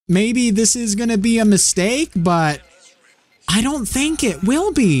maybe this is gonna be a mistake, but I don't think it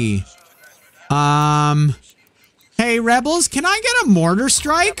will be. Hey, rebels, can I get a mortar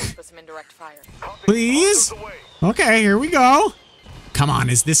strike? Please? Okay, here we go. Come on,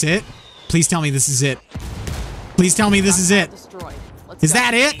 is this it? Please tell me this is it. Please tell me this is it. Is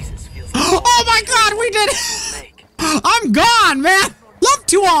that it? Oh my god, we did it! I'm gone, man! Love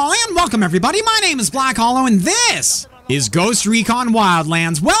to all, and welcome everybody. My name is BLacKHaLLoW, and this is Ghost Recon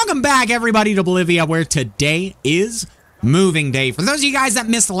Wildlands. Welcome back, everybody, to Bolivia, where today is moving day. For those of you guys that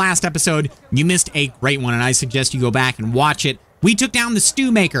missed the last episode, you missed a great one, and I suggest you go back and watch it. We took down the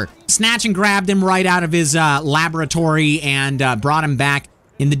stew maker, snatched and grabbed him right out of his laboratory, and brought him back.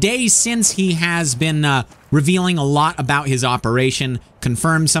 In the days since, he has been revealing a lot about his operation,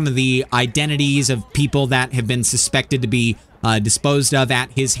 confirmed some of the identities of people that have been suspected to be disposed of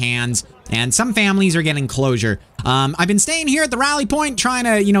at his hands, and some families are getting closure. I've been staying here at the rally point, trying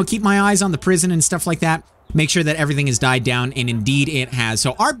to, you know, keep my eyes on the prison and stuff like that, make sure that everything has died down, and indeed it has.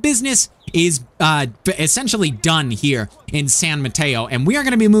 So our business is essentially done here in San Mateo, and we are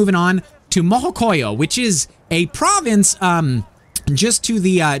going to be moving on to Mojocoyo, which is a province just to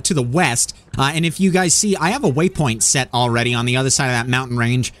the west. And if you guys see, I have a waypoint set already on the other side of that mountain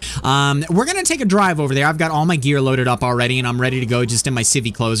range. We're gonna take a drive over there. I've got all my gear loaded up already, and I'm ready to go just in my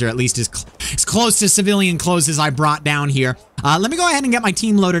civvy clothes, or at least as close to civilian clothes as I brought down here. Let me go ahead and get my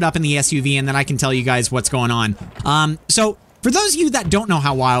team loaded up in the SUV, and then I can tell you guys what's going on. So for those of you that don't know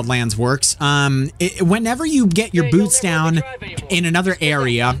how Wildlands works, whenever you get your boots down in another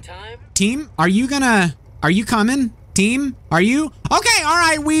area, team, are you coming? Team, are you? Okay, all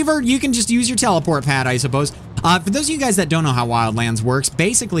right, Weaver, you can just use your teleport pad, I suppose. For those of you guys that don't know how Wildlands works,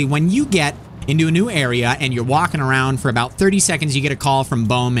 basically when you get into a new area and you're walking around for about 30 seconds, you get a call from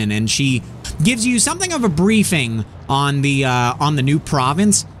Bowman, and she gives you something of a briefing on the new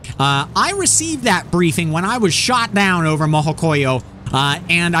province. I received that briefing when I was shot down over Mojocoyo,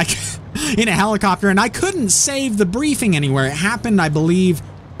 and in a helicopter, and I couldn't save the briefing anywhere. It happened, I believe,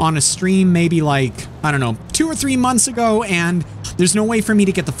 on a stream maybe like, I don't know, 2 or 3 months ago, and there's no way for me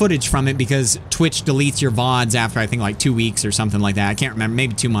to get the footage from it because Twitch deletes your VODs after I think like 2 weeks or something like that. I can't remember,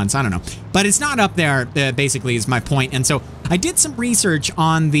 maybe 2 months, I don't know. But it's not up there, basically, is my point. And so I did some research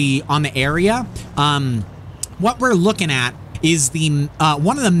on the area. What we're looking at is the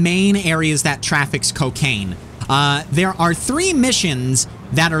one of the main areas that traffics cocaine. There are 3 missions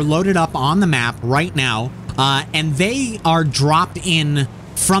that are loaded up on the map right now, and they are dropped in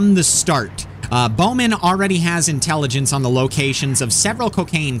from the start. Bowman already has intelligence on the locations of several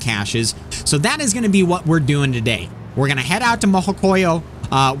cocaine caches, so that is going to be what we're doing today. We're going to head out to Mojocoyo.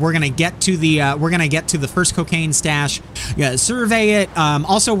 We're going to get to the first cocaine stash, survey it.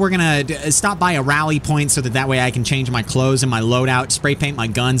 Also, we're going to stop by a rally point so that way I can change my clothes and my loadout, spray paint my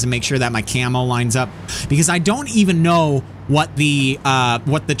guns, and make sure that my camo lines up, because I don't even know what the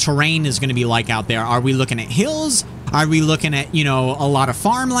terrain is going to be like out there. Are we looking at hills? Are we looking at, you know, a lot of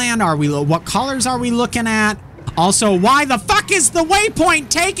farmland? What colors are we looking at? Also, why the fuck is the waypoint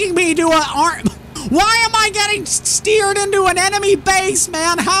taking me to why am I getting steered into an enemy base,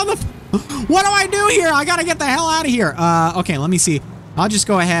 man? What do I do here? I gotta get the hell out of here. Okay, let me see. I'll just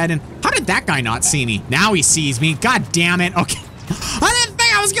go ahead and, how did that guy not see me? Now he sees me. God damn it. Okay. I didn't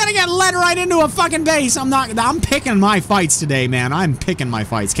think I was gonna get led right into a fucking base. I'm picking my fights today, man. I'm picking my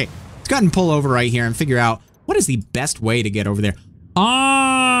fights. Okay, let's go ahead and pull over right here and figure out what is the best way to get over there.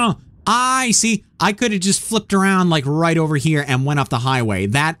 Oh, I see. I could have just flipped around like right over here and went up the highway.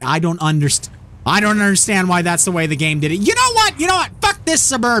 That, I don't understand. I don't understand why that's the way the game did it. You know what? You know what? Fuck this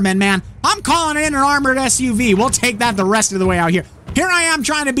Suburban, man. I'm calling it an armored SUV. We'll take that the rest of the way out here. Here I am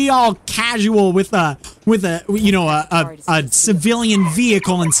trying to be all casual with a you know, a civilian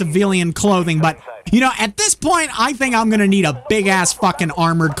vehicle and civilian clothing, but you know, at this point, I think I'm gonna need a big-ass fucking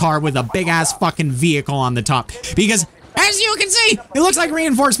armored car with a big-ass fucking vehicle on the top. Because, as you can see, it looks like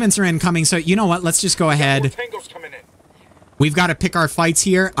reinforcements are incoming, so you know what? Let's just go ahead. We've got to pick our fights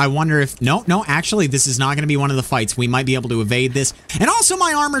here. I wonder if... No, actually, this is not gonna be one of the fights. We might be able to evade this. And also,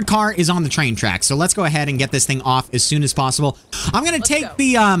 my armored car is on the train track, so let's go ahead and get this thing off as soon as possible. I'm gonna take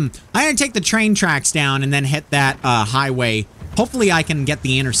the train tracks down and then hit that highway. Hopefully, I can get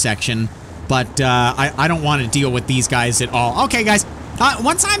the intersection. But I don't want to deal with these guys at all. Okay, guys.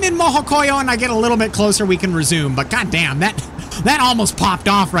 Once I'm in Mojocoyo and I get a little bit closer, we can resume. But goddamn, that almost popped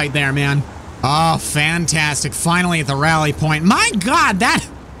off right there, man. Oh, fantastic! Finally at the rally point. My God, that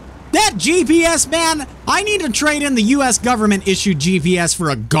GPS, man. I need to trade in the U.S. government issued GPS for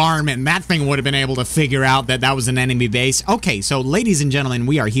a Garmin. That thing would have been able to figure out that that was an enemy base. Okay, so ladies and gentlemen,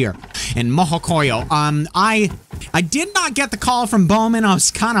 we are here in Mojocoyo. I did not get the call from Bowman. I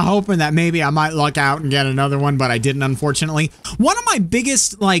was kind of hoping that maybe I might luck out and get another one, but I didn't, unfortunately. One of my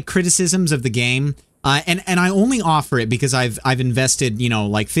biggest, like, criticisms of the game, and I only offer it because I've invested, you know,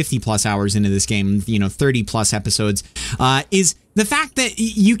 like 50+ hours into this game, you know, 30+ episodes, is the fact that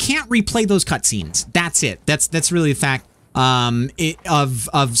you can't replay those cutscenes. That's it. That's really the fact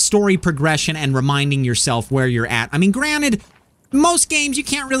of story progression and reminding yourself where you're at. I mean, granted, most games you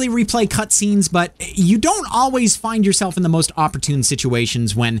can't really replay cutscenes, but you don't always find yourself in the most opportune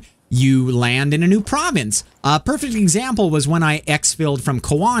situations when you land in a new province. A perfect example was when I exfilled from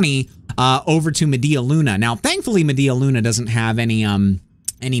Kawani over to Medea Luna. Now, thankfully, Medea Luna doesn't have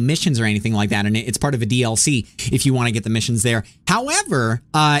any missions or anything like that, and it's part of a DLC if you want to get the missions there. However,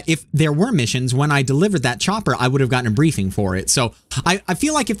 if there were missions, when I delivered that chopper, I would have gotten a briefing for it. So I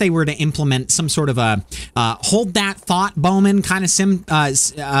feel like if they were to implement some sort of a hold that thought, Bowman kind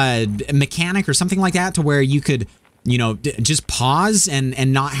of mechanic or something like that, to where you could, you know, just pause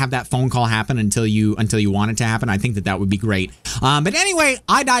and not have that phone call happen until you want it to happen. I think that would be great. But anyway,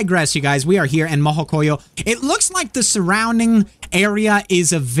 I digress, you guys. We are here in Mojocoyo. It looks like the surrounding area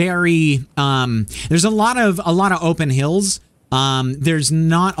is a very there's a lot of open hills. There's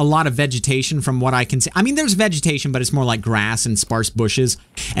not a lot of vegetation from what I can see. I mean, there's vegetation, but it's more like grass and sparse bushes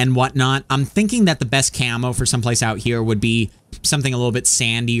and whatnot. I'm thinking that the best camo for someplace out here would be something a little bit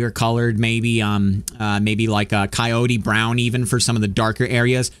sandier colored, maybe like a coyote brown, even for some of the darker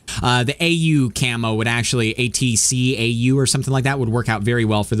areas. The AU camo would actually, ATC AU or something like that, would work out very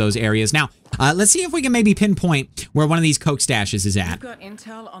well for those areas. Now, let's see if we can maybe pinpoint where one of these coke stashes is at. We've got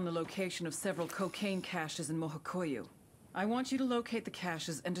intel on the location of several cocaine caches in Mojocoyo. I want you to locate the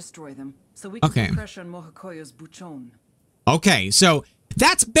caches and destroy them, so we can put pressure on Mojocoyo's buchon. Okay, so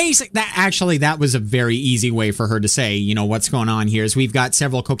that's basic. That was a very easy way for her to say, you know, what's going on here is we've got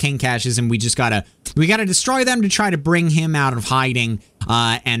several cocaine caches and we gotta destroy them to try to bring him out of hiding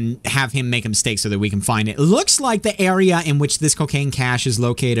and have him make a mistake so that we can find it. It looks like the area in which this cocaine cache is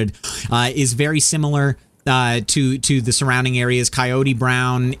located is very similar to the surrounding areas, coyote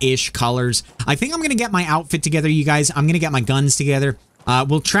brown-ish colors. I think I'm going to get my outfit together, you guys. I'm going to get my guns together.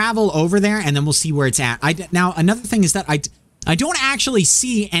 We'll travel over there, and then we'll see where it's at. Now, another thing is that I don't actually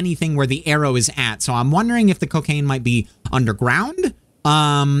see anything where the arrow is at, so I'm wondering if the cocaine might be underground,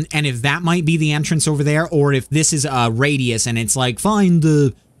 and if that might be the entrance over there, or if this is a radius, and it's like, find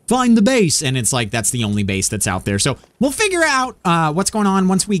the base, and it's like, that's the only base that's out there. So we'll figure out what's going on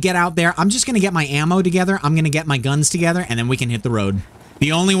once we get out there. I'm just going to get my ammo together. I'm going to get my guns together, and then we can hit the road.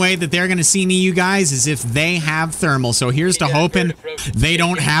 The only way that they're going to see me, you guys, is if they have thermal. So here's to hoping they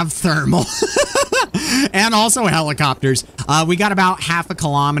don't have thermal. And also helicopters. We got about half a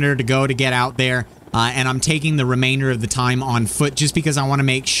kilometer to go to get out there, and I'm taking the remainder of the time on foot just because I want to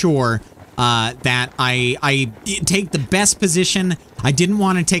make sure that I take the best position. I didn't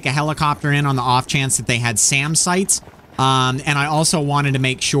want to take a helicopter in on the off chance that they had SAM sites. And I also wanted to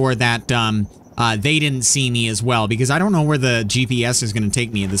make sure that they didn't see me as well, because I don't know where the GPS is going to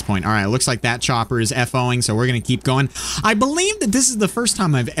take me at this point. All right, it looks like that chopper is FOing, so we're going to keep going. I believe that this is the first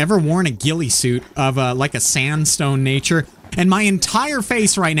time I've ever worn a ghillie suit of like a sandstone nature, and my entire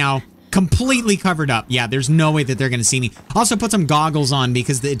face right now completely covered up. Yeah, there's no way that they're going to see me. Also put some goggles on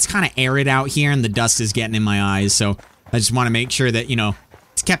because it's kind of arid out here and the dust is getting in my eyes, so I just want to make sure that, you know,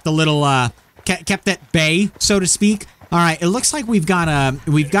 it's kept a little, kept at bay, so to speak. All right, it looks like we've got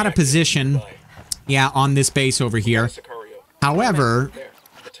a position, yeah, on this base over here. However,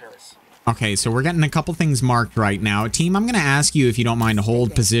 okay, so we're getting a couple things marked right now. Team, I'm going to ask you if you don't mind to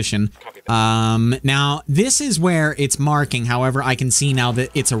hold position. Now, this is where it's marking. However, I can see now that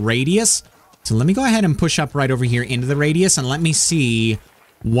it's a radius. So let me go ahead and push up right over here into the radius and let me see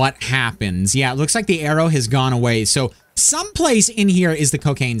what happens. Yeah, it looks like the arrow has gone away. So someplace in here is the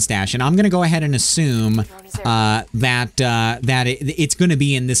cocaine stash, and I'm going to go ahead and assume that it's going to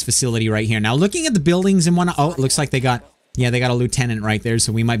be in this facility right here. Now, looking at the buildings and whatnot, oh, it looks like they got a lieutenant right there,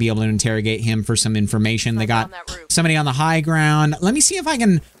 so we might be able to interrogate him for some information. They got somebody on the high ground. Let me see if I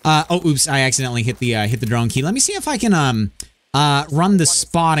can, oh, oops, I accidentally hit the drone key. Let me see if I can run the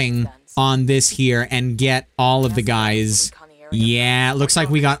spotting on this here and get all of the guys. Yeah, it looks like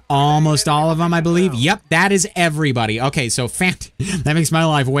we got almost all of them, I believe. Yep, that is everybody. Okay, so that makes my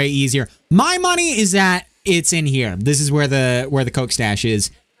life way easier. My money is that it's in here. This is where the coke stash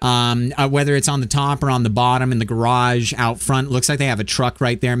is. Whether it's on the top or on the bottom in the garage out front. Looks like they have a truck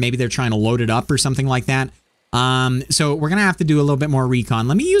right there. Maybe they're trying to load it up or something like that. So we're going to have to do a little bit more recon.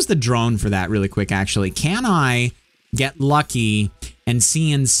 Let me use the drone for that really quick, actually. Can I get lucky and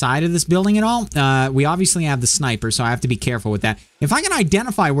see inside of this building at all? We obviously have the sniper, so I have to be careful with that. If I can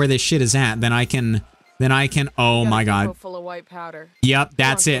identify where this shit is at, then I can, oh my God. Full of white powder. Yep,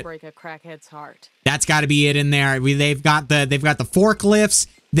 that's it. Break a crackhead's heart. That's got to be it in there. They've got the forklifts,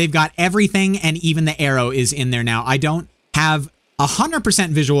 they've got everything, and even the arrow is in there now. I don't have 100%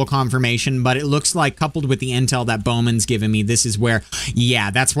 visual confirmation, but it looks like, coupled with the intel that Bowman's given me, this is where, yeah,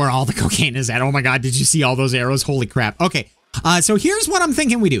 that's where all the cocaine is at. Oh my God, did you see all those arrows? Holy crap. Okay, so here's what I'm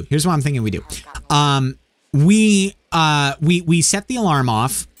thinking we do. We set the alarm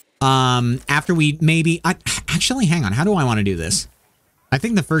off. After we maybe, actually, hang on. How do I want to do this? I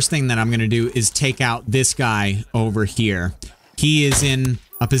think the first thing that I'm going to do is take out this guy over here. He is in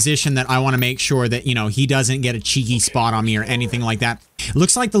a position that I want to make sure that, you know, he doesn't get a cheeky spot on me or anything like that. It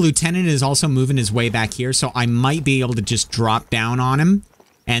looks like the lieutenant is also moving his way back here, so I might be able to just drop down on him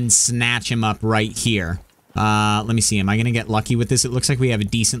and snatch him up right here. Let me see. Am I going to get lucky with this? It looks like we have a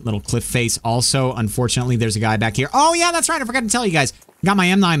decent little cliff face. Also, unfortunately, there's a guy back here. Oh, yeah, that's right. I forgot to tell you guys. Got my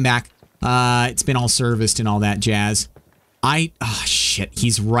M9 back. It's been all serviced and all that jazz. Oh, shit.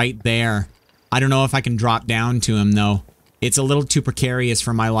 He's right there. I don't know if I can drop down to him, though. It's a little too precarious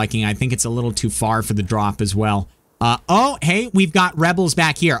for my liking. I think it's a little too far for the drop as well. Oh, hey, we've got rebels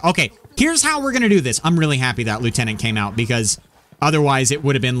back here. Okay, here's how we're going to do this. I'm really happy that Lieutenant came out, because otherwise it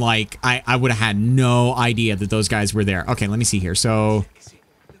would have been like, I would have had no idea that those guys were there. Okay, let me see here. So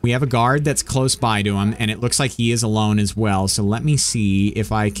we have a guard that's close by to him, and it looks like he is alone as well. So let me see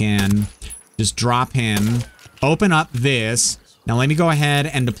if I can just drop him, open up this. Now let me go ahead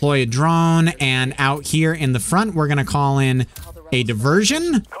and deploy a drone, and out here in the front, we're going to call in a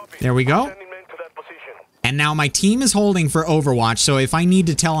diversion. There we go. And now my team is holding for Overwatch, so if I need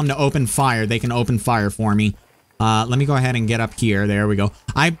to tell them to open fire, they can open fire for me. Let me go ahead and get up here. There we go.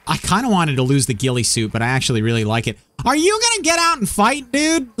 I kind of wanted to lose the ghillie suit, but I actually really like it. Are you going to get out and fight,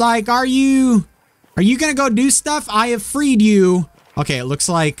 dude? Like, are you going to go do stuff? I have freed you. Okay, it looks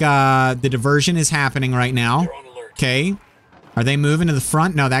like the diversion is happening right now. Okay. Are they moving to the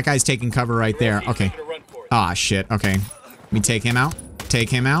front? No, that guy's taking cover right there. Okay. Ah, shit. Okay. Let me take him out. Take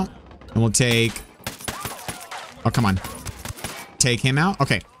him out. And we'll take... Oh, come on. Take him out.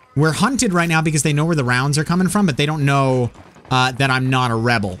 Okay. We're hunted right now because they know where the rounds are coming from, but they don't know that I'm not a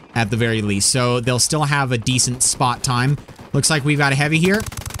rebel, at the very least. So they'll still have a decent spot time. Looks like we've got a heavy here.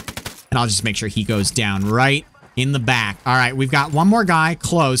 And I'll just make sure he goes down right in the back. All right, we've got one more guy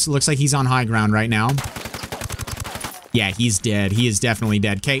close. Looks like he's on high ground right now. Yeah, he's dead. He is definitely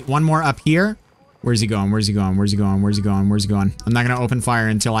dead. Okay, one more up here. Where's he going? Where's he going? Where's he going? Where's he going? Where's he going? I'm not going to open fire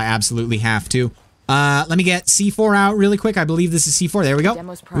until I absolutely have to. Let me get C4 out really quick. I believe this is C4. There we go.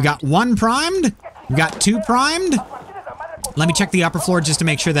 We got one primed. We got two primed. Let me check the upper floor just to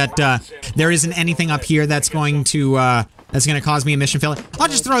make sure that there isn't anything up here that's going to cause me a mission failure. I'll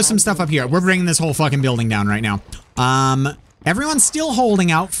just throw some stuff up here. We're bringing this whole fucking building down right now. Everyone's still holding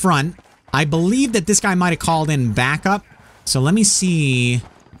out front. I believe that this guy might have called in backup. So let me see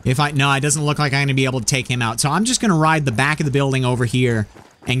if no, it doesn't look like I'm going to be able to take him out. So I'm just going to ride the back of the building over here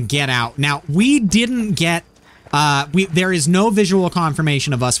and get out. Now, we didn't get, there is no visual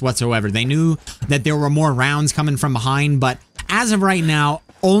confirmation of us whatsoever. They knew that there were more rounds coming from behind, but as of right now,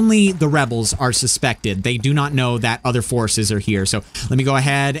 only the rebels are suspected. They do not know that other forces are here. So let me go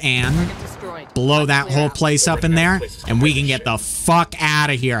ahead and blow that whole place up in there, and we can get the fuck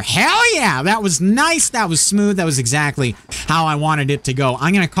out of here. Hell yeah! That was nice. That was smooth. That was exactly how I wanted it to go.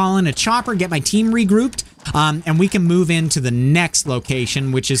 I'm going to call in a chopper, get my team regrouped, and we can move into the next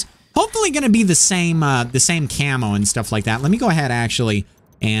location, which is hopefully going to be the same camo and stuff like that. Let me go ahead, actually,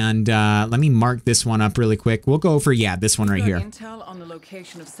 and let me mark this one up really quick. We'll go for, yeah, this one right here. Intel on the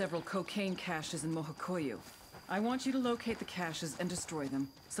location of several cocaine caches in Mojocoyo. I want you to locate the caches and destroy them,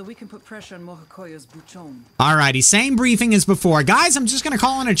 so we can put pressure on Mojocoyo's buchon. Alrighty, same briefing as before. Guys, I'm just going to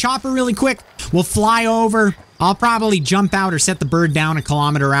call in a chopper really quick. We'll fly over. I'll probably jump out or set the bird down a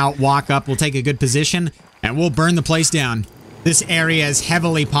kilometer out, walk up. We'll take a good position, and we'll burn the place down. This area is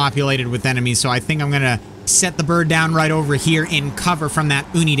heavily populated with enemies, so I think I'm going to set the bird down right over here in cover from that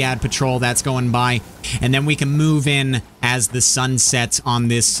Unidad patrol that's going by, and then we can move in as the sun sets on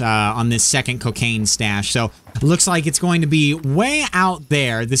this second cocaine stash. So looks like it's going to be way out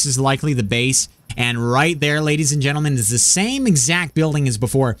there. This is likely the base, And right there, ladies and gentlemen, is the same exact building as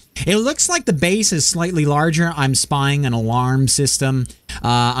before. It looks like the base is slightly larger. I'm spying an alarm system.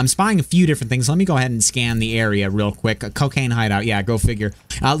 I'm spying a few different things. Let me go ahead and scan the area real quick. A cocaine hideout. Yeah, go figure.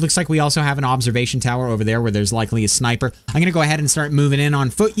 Looks like we also have an observation tower over there where there's likely a sniper. I'm going to go ahead and start moving in on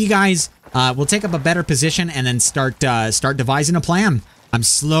foot, you guys. We'll take up a better position and then start devising a plan. I'm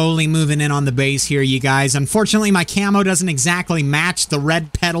slowly moving in on the base here, you guys. Unfortunately, my camo doesn't exactly match the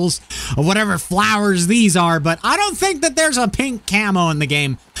red petals of whatever flowers these are, but I don't think that there's a pink camo in the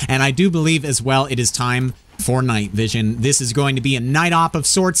game. And I do believe as well it is time for night vision. This is going to be a night op of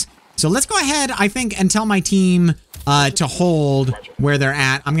sorts. So let's go ahead, I think, and tell my team to hold where they're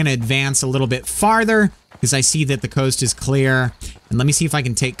at. I'm going to advance a little bit farther because I see that the coast is clear. And let me see if I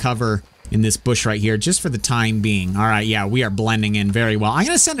can take cover in this bush right here, just for the time being. All right, yeah, we are blending in very well. I'm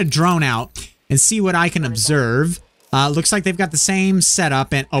going to send a drone out and see what I can observe. Looks like they've got the same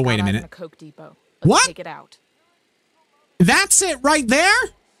setup. And oh, wait a minute. Coke depot. What? Take it out. That's it right there?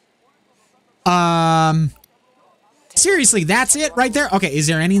 Seriously, that's it right there? Okay, is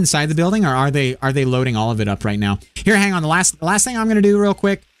there any inside the building, or are they loading all of it up right now? Here, hang on. The last thing I'm going to do real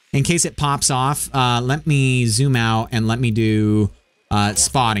quick, in case it pops off, let me zoom out and let me do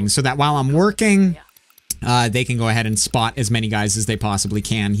spotting, so that while I'm working, they can go ahead and spot as many guys as they possibly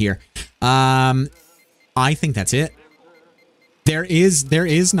can here. I think that's it. There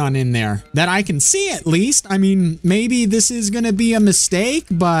is none in there that I can see, at least. I mean, maybe this is gonna be a mistake,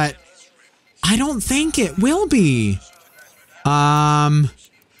 but I don't think it will be.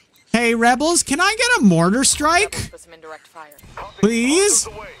 Hey, rebels, can I get a mortar strike? Please?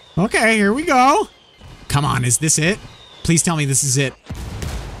 Okay, here we go. Come on, is this it? Please tell me this is it.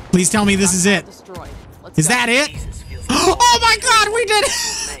 Please tell me this is it. Is that it? Oh my god, we did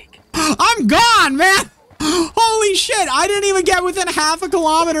it! I'm gone, man! Holy shit, I didn't even get within half a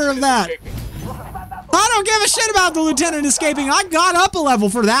kilometer of that. I don't give a shit about the lieutenant escaping. I got up a level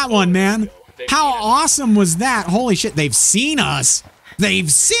for that one, man. How awesome was that? Holy shit, they've seen us.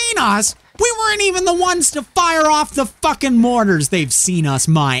 They've seen us. We weren't even the ones to fire off the fucking mortars. They've seen us,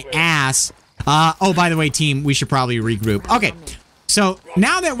 my ass. Oh, by the way, team, we should probably regroup. Okay, so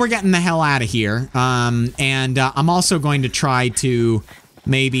now that we're getting the hell out of here, I'm also going to try to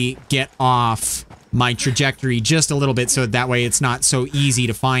maybe get off my trajectory just a little bit so that way it's not so easy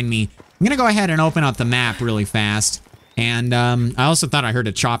to find me. I'm going to go ahead and open up the map really fast. And I also thought I heard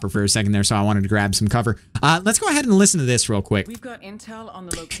a chopper for a second there, so I wanted to grab some cover. Let's go ahead and listen to this real quick. We've got intel on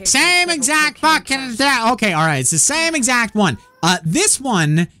the location. Same exact fucking... Okay, all right, it's the same exact one. This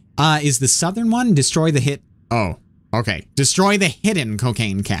one... is the southern one. Destroy the hit. Oh, okay. Destroy the hidden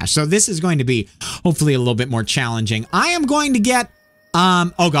cocaine cache. So this is going to be hopefully a little bit more challenging. I am going to get,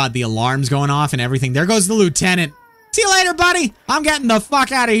 oh god, the alarm's going off and everything. There goes the lieutenant. See you later, buddy. I'm getting the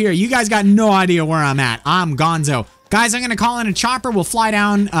fuck out of here. You guys got no idea where I'm at. I'm gonzo. Guys, I'm going to call in a chopper. We'll fly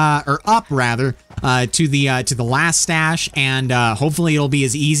down, or up rather, to the last stash. And, hopefully it'll be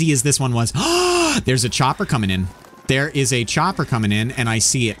as easy as this one was. There's a chopper coming in. There is a chopper coming in, and I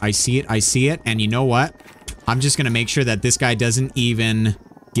see it. I see it. I see it. And you know what? I'm just going to make sure that this guy doesn't even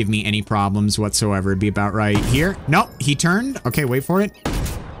give me any problems whatsoever. It'd be about right here. Nope, he turned. Okay, wait for it.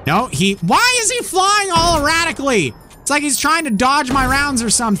 No, why is he flying all erratically? It's like he's trying to dodge my rounds or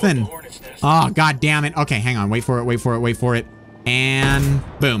something. Oh, god damn it. Okay, hang on. Wait for it. Wait for it. Wait for it. And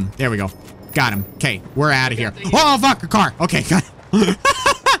boom. There we go. Got him. Okay, we're out of here. Oh, fuck, a car. Okay, got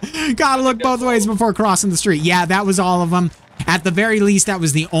gotta look both ways before crossing the street. Yeah, that was all of them. At the very least, that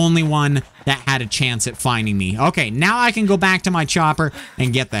was the only one that had a chance at finding me. Okay, now I can go back to my chopper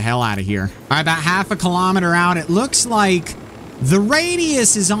and get the hell out of here. All right, about half a kilometer out, it looks like the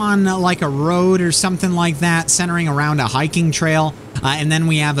radius is on like a road or something like that, centering around a hiking trail. And then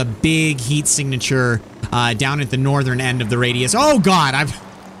we have a big heat signature down at the northern end of the radius. Oh god, I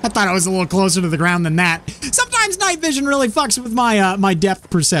thought I was a little closer to the ground than that. Sometimes night vision really fucks with my my depth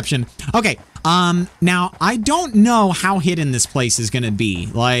perception. Okay, now I don't know how hidden this place is gonna be.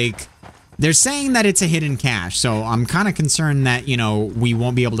 Like, they're saying that it's a hidden cache, so I'm kind of concerned that, you know, we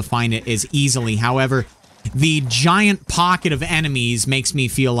won't be able to find it as easily. However, the giant pocket of enemies makes me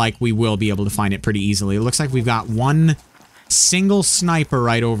feel like we will be able to find it pretty easily. It looks like we've got one single sniper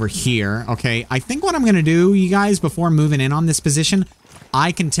right over here. Okay, I think what I'm gonna do, you guys, before moving in on this position,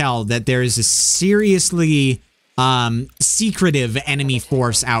 I can tell that there is a seriously secretive enemy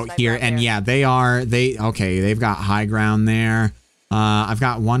force out here, and yeah, they've got high ground there. I've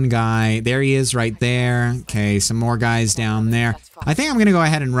got one guy. There he is right there. Okay, some more guys down there. I think I'm going to go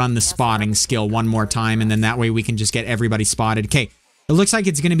ahead and run the spotting skill one more time, and then that way we can just get everybody spotted. Okay, it looks like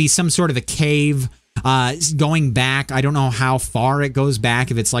it's going to be some sort of a cave going back. I don't know how far it goes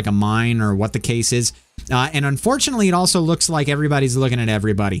back, if it's like a mine or what the case is. And unfortunately, it also looks like everybody's looking at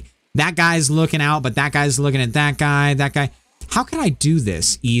everybody. That guy's looking out, but that guy's looking at that guy, that guy. How can I do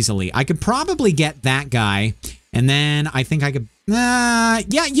this easily? I could probably get that guy, and then I think I could...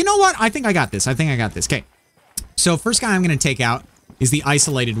 yeah, you know what? I think I got this. I think I got this. Okay. So first guy I'm going to take out is the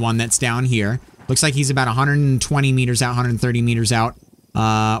isolated one that's down here. Looks like he's about 120 meters out, 130 meters out.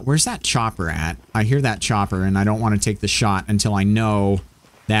 Where's that chopper at? I hear that chopper, and I don't want to take the shot until I know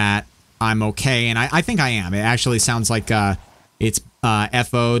that I'm okay. And I think I am. It actually sounds like it's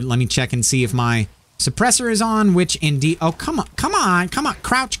FO'd. Let me check and see if my suppressor is on, which indeed... Oh, come on, come on, come on.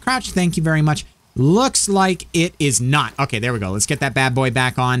 Crouch, crouch. Thank you very much. Looks like it is not. Okay, there we go. Let's get that bad boy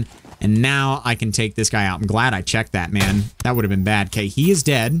back on. And now I can take this guy out. I'm glad I checked that, man. That would have been bad. Okay, he is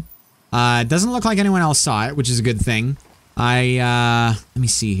dead. Doesn't look like anyone else saw it, which is a good thing. Let me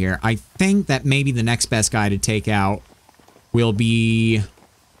see here. I think that maybe the next best guy to take out will be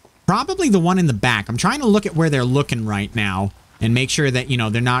probably the one in the back. I'm trying to look at where they're looking right now and make sure that, you know,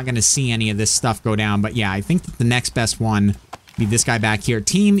 they're not going to see any of this stuff go down. But yeah, I think that the next best one be this guy back here.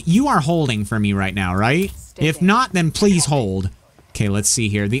 Team, you are holding for me right now, right? If not, then please hold. Okay, let's see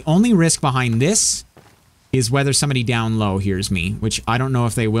here. The only risk behind this is whether somebody down low hears me, which I don't know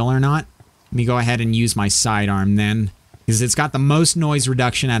if they will or not. Let me go ahead and use my sidearm then, because it's got the most noise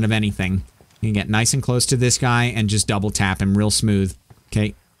reduction out of anything. You can get nice and close to this guy and just double tap him real smooth.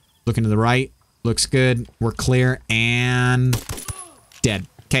 Okay, looking to the right. Looks good. We're clear and dead.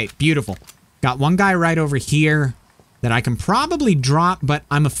 Okay, beautiful. Got one guy right over here that I can probably drop, but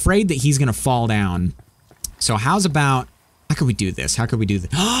I'm afraid that he's going to fall down. So how's about... How could we do this? How could we do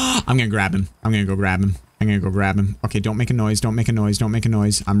this? I'm going to grab him. I'm going to go grab him. I'm going to go grab him. Okay, don't make a noise. Don't make a noise. Don't make a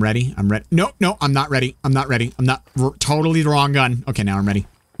noise. I'm ready. I'm ready. No, no, I'm not ready. I'm not ready. I'm not... Totally the wrong gun. Okay, now I'm ready.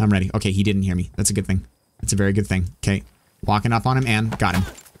 I'm ready. Okay, he didn't hear me. That's a good thing. That's a very good thing. Okay, walking up on him and got him.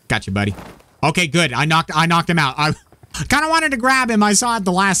 Got you, buddy. Okay, good. I knocked him out. I kind of wanted to grab him. I saw at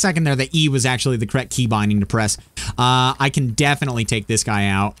the last second there that E was actually the correct key binding to press. I can definitely take this guy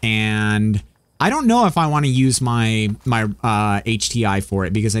out, and I don't know if I want to use my HTI for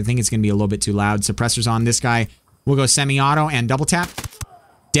it because I think it's going to be a little bit too loud. Suppressor's on this guy. We'll go semi-auto and double tap.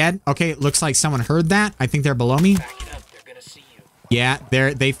 Dead. Okay, looks like someone heard that. I think they're below me. Yeah,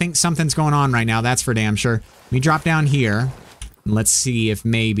 they think something's going on right now. That's for damn sure. Let me drop down here. Let's see if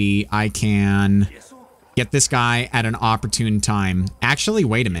maybe I can get this guy at an opportune time. Actually,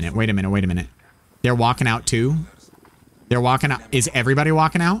 wait a minute. Wait a minute. Wait a minute. They're walking out too? They're walking out. Is everybody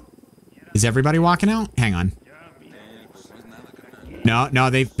walking out? Is everybody walking out? Hang on. No,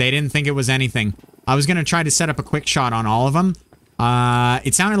 they didn't think it was anything. I was going to try to set up a quick shot on all of them.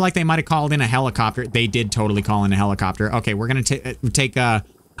 It sounded like they might have called in a helicopter. They did totally call in a helicopter. Okay, we're going to take a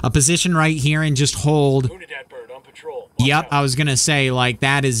position right here and just hold. Yep, I was going to say, like,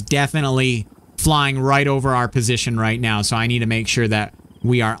 that is definitely flying right over our position right now, so I need to make sure that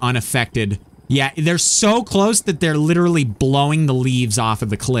we are unaffected. Yeah, they're so close that they're literally blowing the leaves off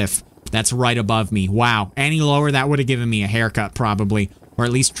of the cliff that's right above me. Wow, any lower, that would have given me a haircut, probably, or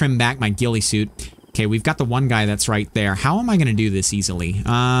at least trim back my ghillie suit. Okay, we've got the one guy that's right there. How am I going to do this easily?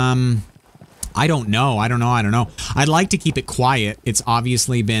 I don't know. I don't know. I'd like to keep it quiet. It's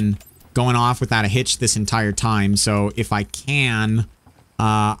obviously been going off without a hitch this entire time, so if I can,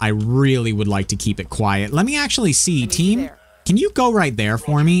 I really would like to keep it quiet. Let me actually see. Team, can you go right there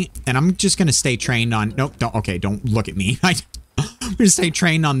for me? And I'm just going to stay trained on... Nope, don't... Okay, don't look at me. I'm going to stay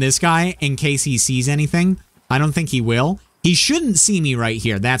trained on this guy in case he sees anything. I don't think he will. He shouldn't see me right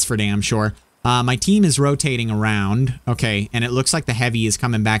here, that's for damn sure. My team is rotating around. Okay, and it looks like the heavy is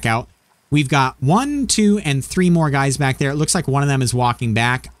coming back out. We've got 1, 2, and 3 more guys back there. It looks like one of them is walking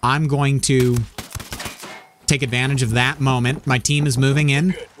back. I'm going to take advantage of that moment. My team is moving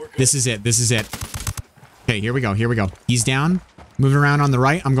in. This is it. This is it. Okay, here we go. Here we go. He's down. Moving around on the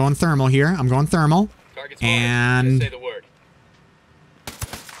right. I'm going thermal here. I'm going thermal. And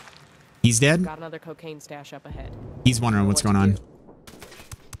he's dead. Got another cocaine stash up ahead. He's wondering what's going on.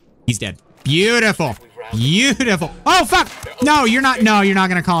 He's dead. Beautiful. Beautiful. Oh, fuck. No, you're not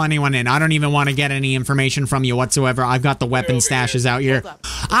going to call anyone in. I don't even want to get any information from you whatsoever. I've got the weapon stashes out here.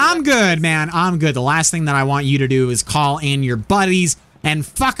 I'm good, man. I'm good. The last thing that I want you to do is call in your buddies and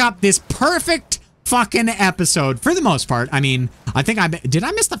fuck up this perfect fucking episode for the most part. I mean, I think did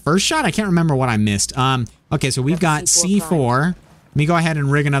I miss the first shot? I can't remember what I missed. Okay, so we've got C4. Let me go ahead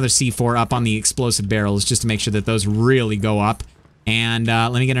and rig another C4 up on the explosive barrels just to make sure that those really go up. And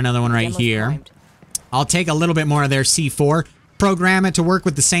let me get another one right here. I'll take a little bit more of their C4, program it to work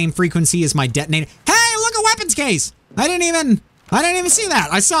with the same frequency as my detonator. Hey, look, a weapons case! I didn't even I didn't even see that.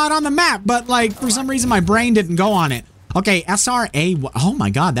 I saw it on the map, but like for some reason my brain didn't go on it. Okay, SRA. Oh my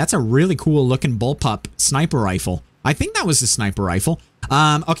God, that's a really cool looking bullpup sniper rifle. I think that was a sniper rifle.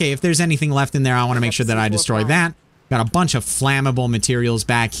 Okay, if there's anything left in there, I want to make sure that I destroy that. Got a bunch of flammable materials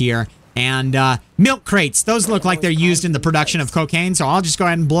back here. And milk crates. Those look like they're used in the production of cocaine, so I'll just go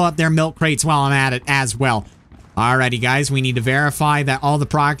ahead and blow up their milk crates while I'm at it as well. Alrighty, guys, we need to verify that all the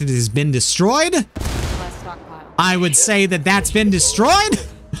product has been destroyed. I would say that that's been destroyed.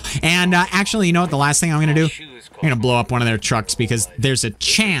 And actually, you know what? The last thing I'm going to do? I'm going to blow up one of their trucks because there's a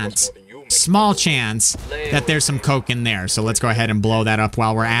chance, small chance, that there's some coke in there. So let's go ahead and blow that up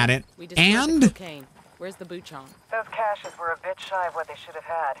while we're at it. And... Where's the Buchon? Those caches were a bit shy of what they should have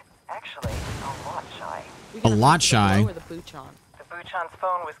had. Actually, a lot shy. A lot shy? The Buchon's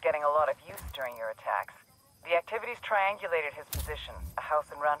phone was getting a lot of use during your attacks. The activities triangulated his position, a house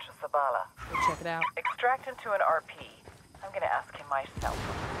in Rancho Zabala. We'll check it out. Extract him to an RP. I'm gonna ask him myself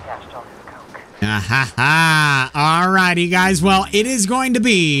where he stashed all his coke. Alrighty, guys. Well, it is going to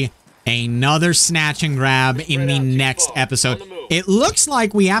be another snatch and grab in the next episode. It looks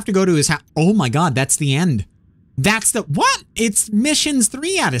like we have to go to his house. Oh my God, that's the end. That's the... What? It's missions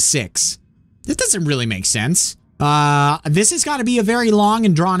 3 out of 6. This doesn't really make sense. This has got to be a very long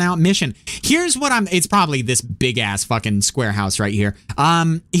and drawn out mission. Here's what I'm... It's probably this big ass fucking square house right here.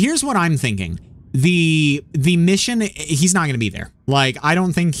 Here's what I'm thinking. The mission, he's not going to be there. Like, I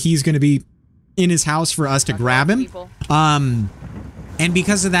don't think he's going to be in his house for us to grab him. And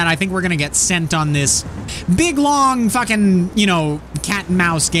because of that, I think we're going to get sent on this big, long fucking, you know, cat and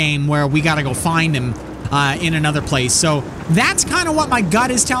mouse game where we got to go find him in another place. So that's kind of what my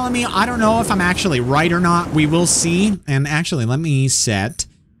gut is telling me. I don't know if I'm actually right or not. We will see. And actually, let me set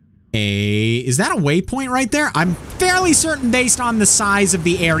a... Is that a waypoint right there? I'm fairly certain based on the size of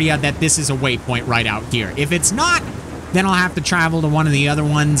the area that this is a waypoint right out here. If it's not, then I'll have to travel to one of the other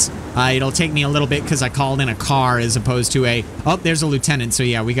ones. It'll take me a little bit because I called in a car as opposed to a... Oh, there's a lieutenant. So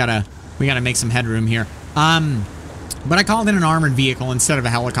yeah, we gotta make some headroom here. But I called in an armored vehicle instead of a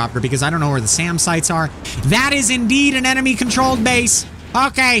helicopter because I don't know where the SAM sites are. That is indeed an enemy-controlled base.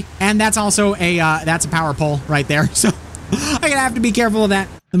 Okay, and that's also a that's a power pole right there. So I'm gonna have to be careful of that.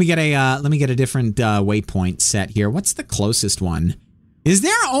 Let me get a different waypoint set here. What's the closest one? Is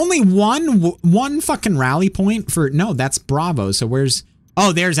there only one fucking rally point for... No, that's Bravo. So where's...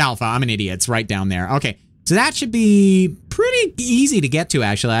 Oh, there's Alpha. I'm an idiot. It's right down there. Okay. So that should be pretty easy to get to,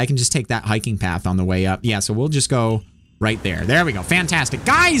 actually. I can just take that hiking path on the way up. Yeah, so we'll just go right there. There we go. Fantastic.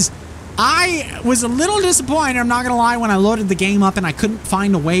 Guys, I was a little disappointed, I'm not going to lie, when I loaded the game up and I couldn't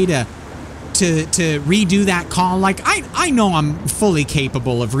find a way to redo that call. Like, I know I'm fully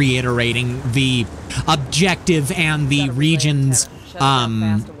capable of reiterating the objective and the regions.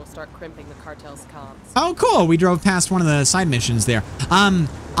 Oh, cool. We drove past one of the side missions there.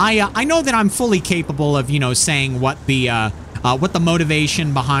 I know that I'm fully capable of, you know, saying what the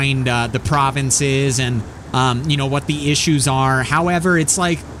motivation behind the province is and, you know, what the issues are. However, it's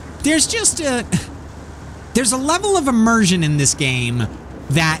like, there's a level of immersion in this game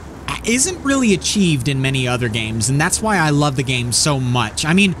that isn't really achieved in many other games, and that's why I love the game so much.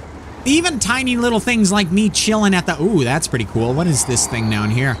 I mean, even tiny little things like me chilling at the... Ooh, that's pretty cool. What is this thing down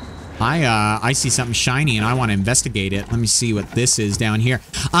here? I see something shiny and I want to investigate it. Let me see what this is down here.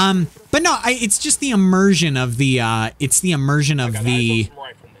 But no, it's just the immersion of the,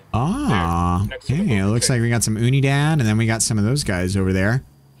 Ah, okay, it looks like we got some Unidad, and then we got some of those guys over there.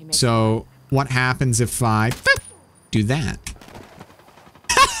 So, what happens if I do that?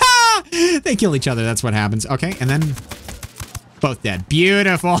 They kill each other, that's what happens. Okay, and then both dead.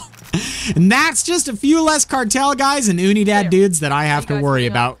 Beautiful. And that's just a few less cartel guys and Unidad dudes that I have to worry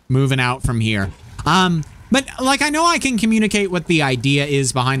about moving out from here. But, like, I know I can communicate what the idea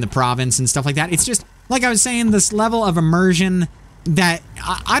is behind the province and stuff like that. It's just, like I was saying, this level of immersion that,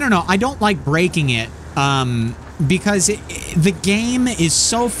 I don't know, I don't like breaking it, because the game is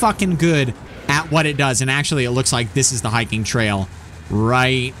so fucking good at what it does. And actually, it looks like this is the hiking trail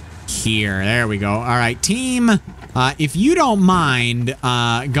right here. There we go. All right, team, if you don't mind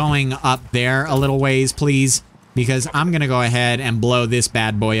going up there a little ways, please, because I'm going to go ahead and blow this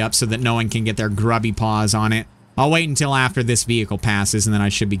bad boy up so that no one can get their grubby paws on it. I'll wait until after this vehicle passes, and then I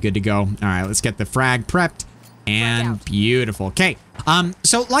should be good to go. All right, let's get the frag prepped. And beautiful. Okay,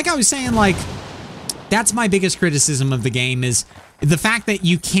 so like I was saying, like, that's my biggest criticism of the game is the fact that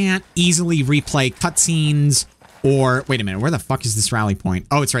you can't easily replay cutscenes or wait a minute, where the fuck is this rally point?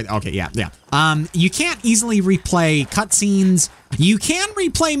 Oh, it's right. Okay, yeah. You can't easily replay cutscenes. You can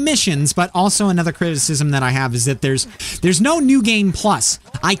replay missions, but also another criticism that I have is that there's no new game plus.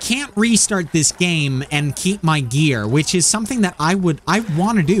 I can't restart this game and keep my gear, which is something that I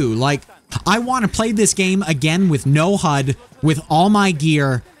want to do. Like, I want to play this game again with no HUD, with all my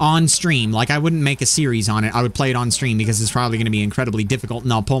gear on stream. Like, I wouldn't make a series on it. I would play it on stream because it's probably going to be incredibly difficult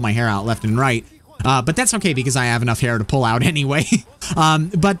and I'll pull my hair out left and right. But that's okay because I have enough hair to pull out anyway.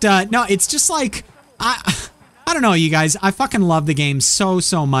 No, it's just like, I don't know, you guys. I fucking love the game so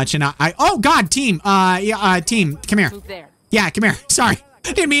much. And oh God, team. Team, come here. Move there. Yeah, come here. Sorry.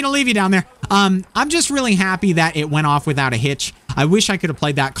 Didn't mean to leave you down there. I'm just really happy that it went off without a hitch. I wish I could have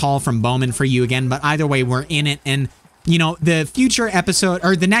played that call from Bowman for you again, but either way, we're in it. And, you know, the future episode,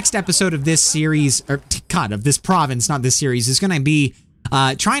 or the next episode of this series, or God, of this province, not this series, is going to be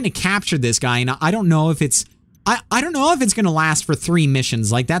trying to capture this guy. And I don't know if it's, I don't know if it's going to last for 3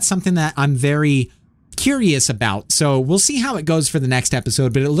 missions. Like, that's something that I'm very curious about. So we'll see how it goes for the next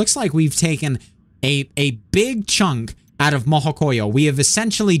episode, but it looks like we've taken a big chunk out of Mojocoyo. We have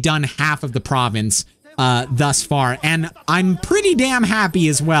essentially done half of the province thus far, and I'm pretty damn happy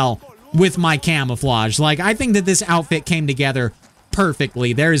as well with my camouflage. Like, I think that this outfit came together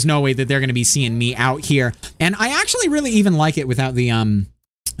perfectly. There is no way that they're going to be seeing me out here, and I actually really even like it without the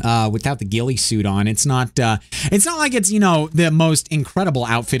ghillie suit on. It's not like it's, you know, the most incredible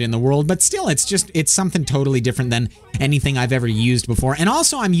outfit in the world, but still, it's something totally different than anything I've ever used before. And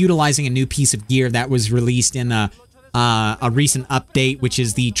also, I'm utilizing a new piece of gear that was released in a recent update, which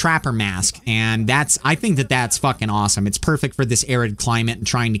is the Trapper Mask, and I think that's fucking awesome. It's perfect for this arid climate and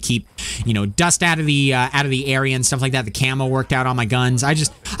trying to keep, you know, dust out of the area and stuff like that. The camo worked out on my guns. I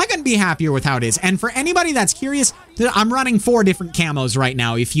couldn't be happier with how it is. And for anybody that's curious, I'm running 4 different camos right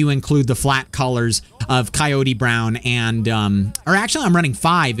now, if you include the flat colors of Coyote Brown and, or actually I'm running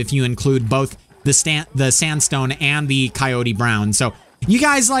 5 if you include both the Sandstone and the Coyote Brown. So you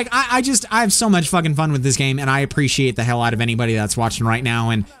guys, like, I have so much fucking fun with this game, and I appreciate the hell out of anybody that's watching right now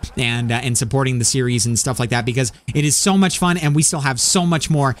and supporting the series and stuff like that, because it is so much fun, and we still have so much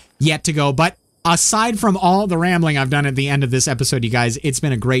more yet to go. But aside from all the rambling I've done at the end of this episode, you guys, it's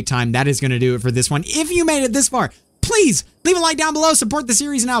been a great time. That is going to do it for this one. If you made it this far, please leave a like down below, support the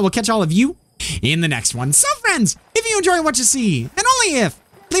series, and I will catch all of you in the next one. So, friends, if you enjoy what you see, and only if,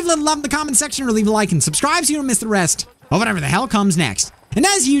 leave a little love in the comment section or leave a like and subscribe so you don't miss the rest or whatever the hell comes next. And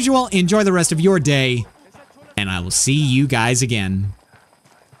as usual, enjoy the rest of your day, and I will see you guys again.